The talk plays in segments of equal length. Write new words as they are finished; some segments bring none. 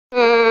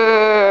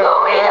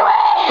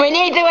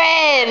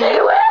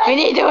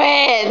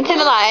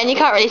you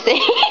can't really see.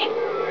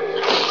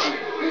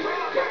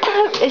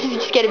 This is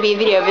just going to be a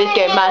video of us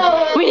going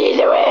mad. We need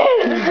to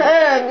win!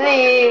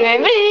 Please!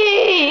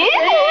 Please!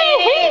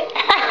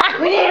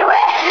 We need to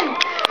win!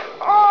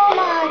 Oh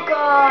my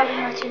god,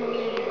 imagine me.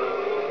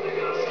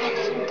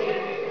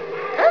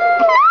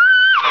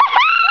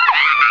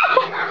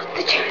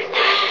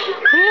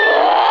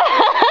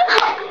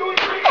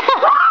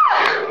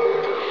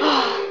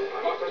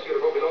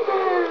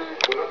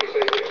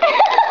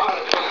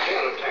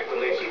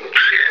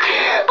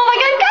 Oh my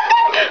god,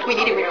 God! We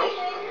need to win.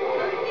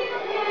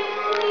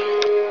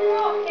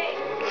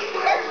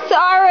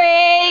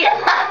 Sorry!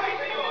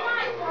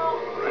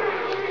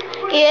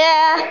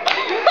 Yeah.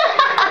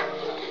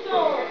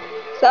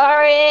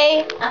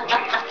 Sorry.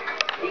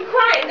 Be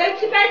quiet, go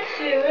to bed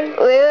soon.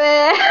 We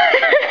will.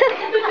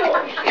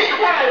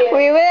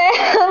 We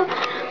will.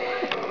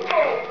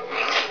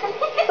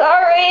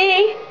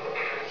 Sorry.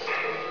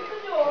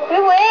 We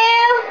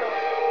will.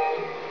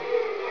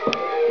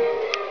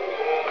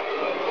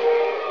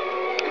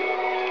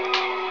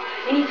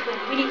 We need to win,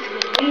 we need to win,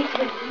 we need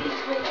to win,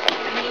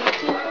 we need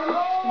to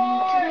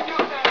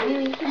win, we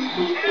need to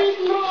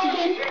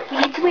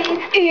win.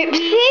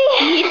 Oopsie.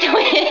 We need to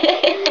win.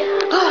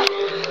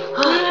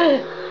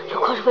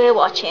 Because we're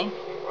watching.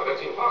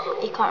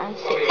 You can't really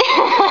see.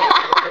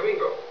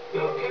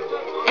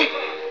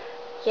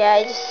 Yeah,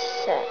 I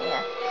just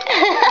yeah.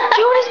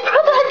 Jonas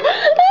Brothers.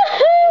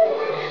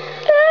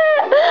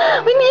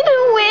 We need to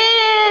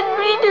win.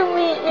 We need to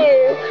beat you.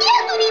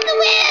 Yes, we need to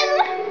win.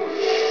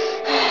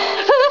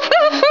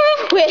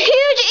 We're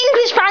huge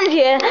English fans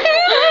here.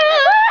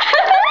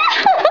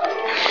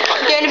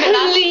 Going a bit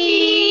loud.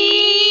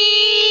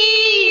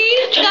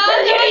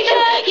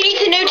 You need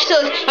to notice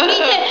us.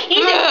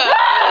 You need to.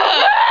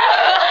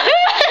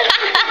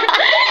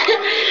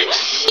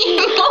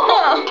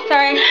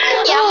 Sorry.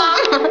 Yeah, Mom.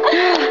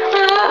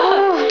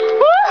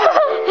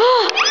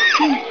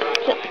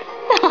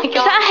 Oh my god.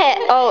 Is that it?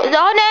 Oh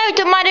no,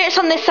 don't mind it. It's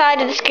on this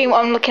side of the screen.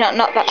 What I'm looking at,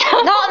 not that.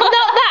 not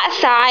that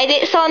side.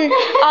 It's on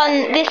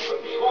this.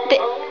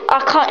 I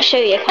can't show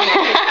you.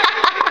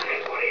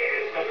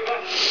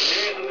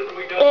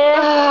 Can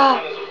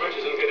I?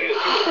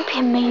 That'd be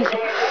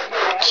amazing.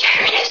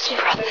 Jonas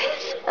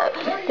Brothers.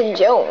 The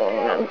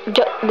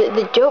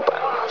Joe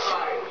Brothers.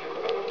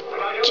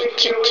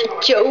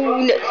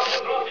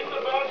 Jonas.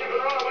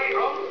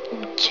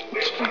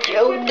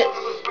 Jonas.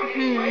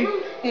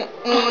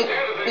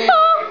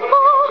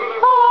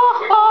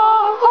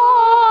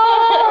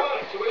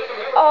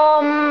 Oh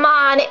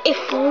man, if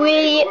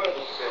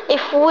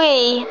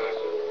we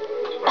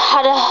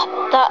had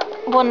that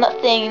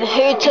thing, the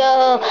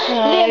hotel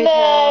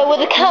limo with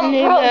the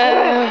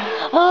camera.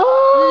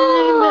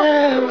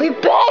 Oh, we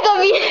beg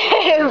of you,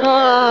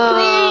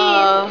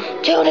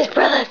 please, Jonas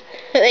Brothers.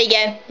 There you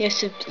go.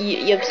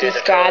 You've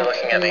subscribed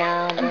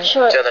now. I'm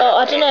sure. Oh,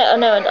 I don't know. Oh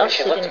no,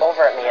 she looked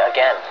over at me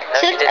again.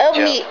 She looked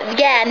over me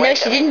again. No,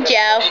 she didn't,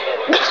 Joe.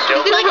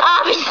 She's like,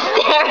 oh, she's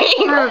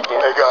staring.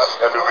 Hey guys,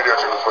 I have a new video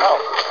too for you.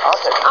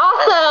 Awesome.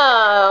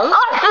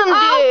 Awesome,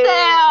 dude.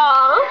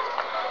 Awesome.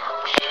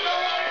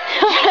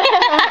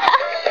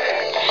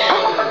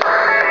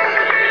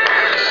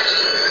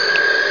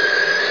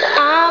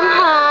 I'm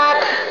hot.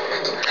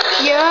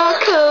 You're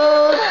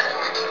cold.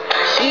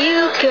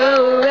 You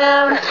go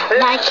around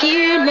like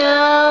you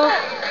know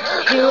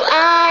who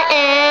I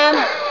am,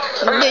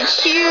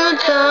 but you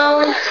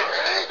don't.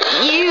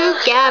 You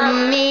got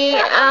me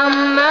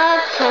on my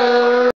toes.